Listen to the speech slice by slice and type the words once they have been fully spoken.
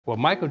What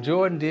Michael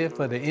Jordan did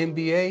for the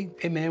NBA,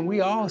 hey man, we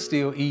all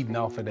still eating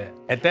off of that.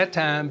 At that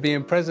time,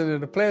 being president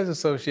of the Players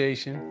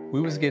Association,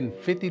 we was getting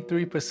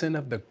 53%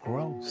 of the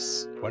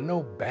gross. Well,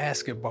 no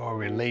basketball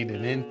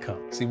related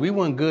income. See, we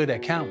weren't good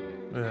at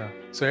counting. Yeah.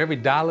 So every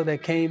dollar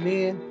that came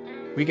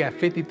in, we got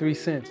 53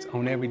 cents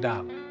on every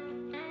dollar.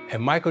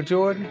 And Michael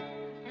Jordan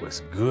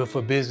was good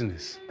for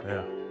business.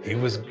 Yeah. He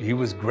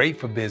was great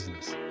for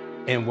business.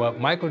 And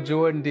what Michael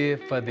Jordan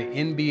did for the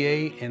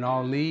NBA and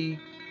our league,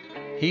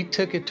 he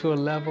took it to a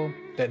level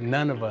that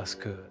none of us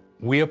could.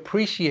 We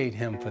appreciate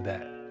him for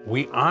that.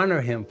 We honor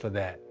him for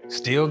that.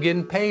 Still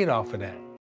getting paid off of that.